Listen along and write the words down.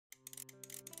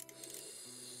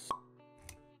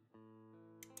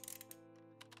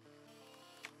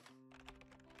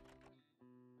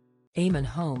Eamonn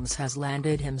Holmes has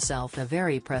landed himself a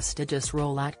very prestigious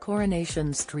role at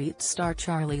Coronation Street star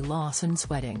Charlie Lawson's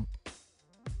wedding.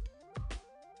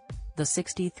 The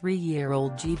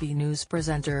 63-year-old GB News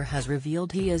presenter has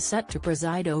revealed he is set to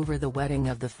preside over the wedding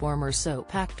of the former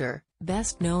soap actor,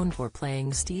 best known for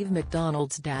playing Steve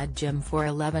McDonald's dad Jim for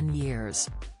 11 years.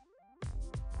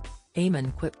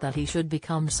 Eamonn quipped that he should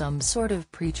become some sort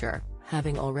of preacher,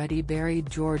 having already buried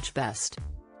George Best.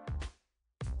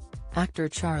 Actor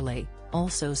Charlie,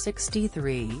 also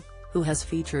 63, who has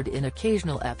featured in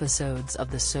occasional episodes of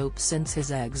the soap since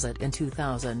his exit in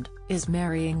 2000, is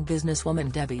marrying businesswoman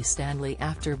Debbie Stanley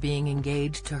after being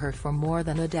engaged to her for more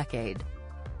than a decade.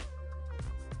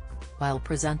 While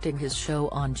presenting his show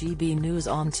on GB News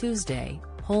on Tuesday,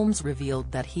 Holmes revealed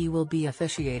that he will be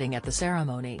officiating at the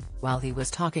ceremony, while he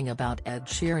was talking about Ed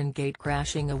Sheeran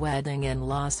gate-crashing a wedding in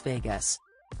Las Vegas.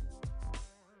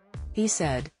 He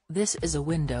said, "This is a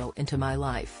window into my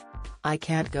life. I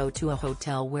can't go to a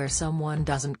hotel where someone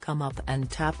doesn't come up and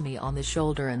tap me on the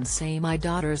shoulder and say my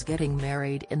daughter's getting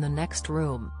married in the next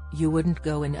room, you wouldn't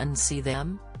go in and see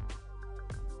them?"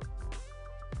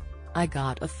 "I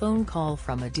got a phone call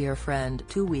from a dear friend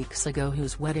 2 weeks ago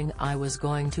whose wedding I was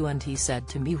going to, and he said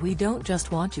to me, 'We don't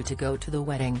just want you to go to the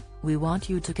wedding, we want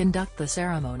you to conduct the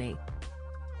ceremony.'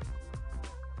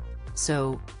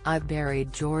 So, I've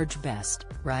buried George Best,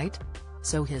 right?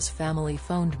 So his family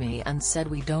phoned me and said,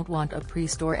 'We don't want a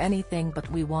priest or anything, but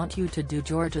we want you to do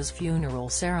George's funeral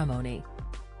ceremony.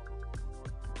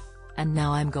 And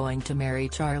now I'm going to marry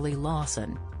Charlie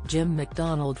Lawson, Jim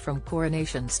McDonald from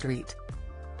Coronation Street.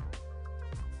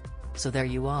 So there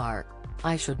you are.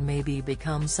 I should maybe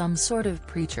become some sort of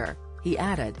preacher," he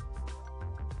added.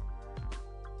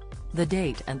 The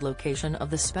date and location of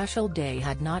the special day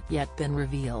had not yet been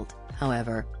revealed.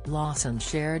 However, Lawson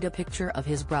shared a picture of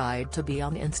his bride-to-be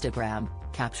on Instagram,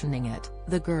 captioning it,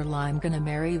 "The girl I'm gonna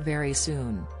marry very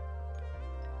soon."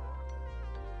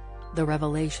 The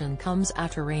revelation comes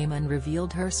after Eamonn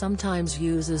revealed her sometimes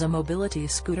uses a mobility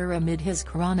scooter amid his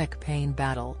chronic pain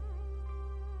battle.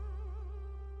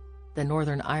 The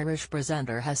Northern Irish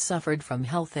presenter has suffered from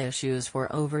health issues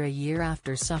for over a year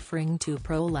after suffering 2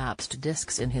 prolapsed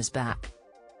discs in his back.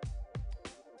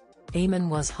 Eamonn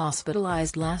was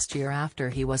hospitalized last year after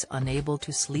he was unable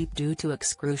to sleep due to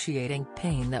excruciating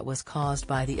pain that was caused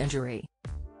by the injury.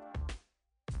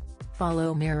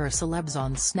 Follow Mirror Celebs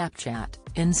on Snapchat,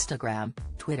 Instagram,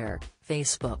 Twitter,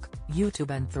 Facebook, YouTube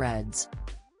and Threads.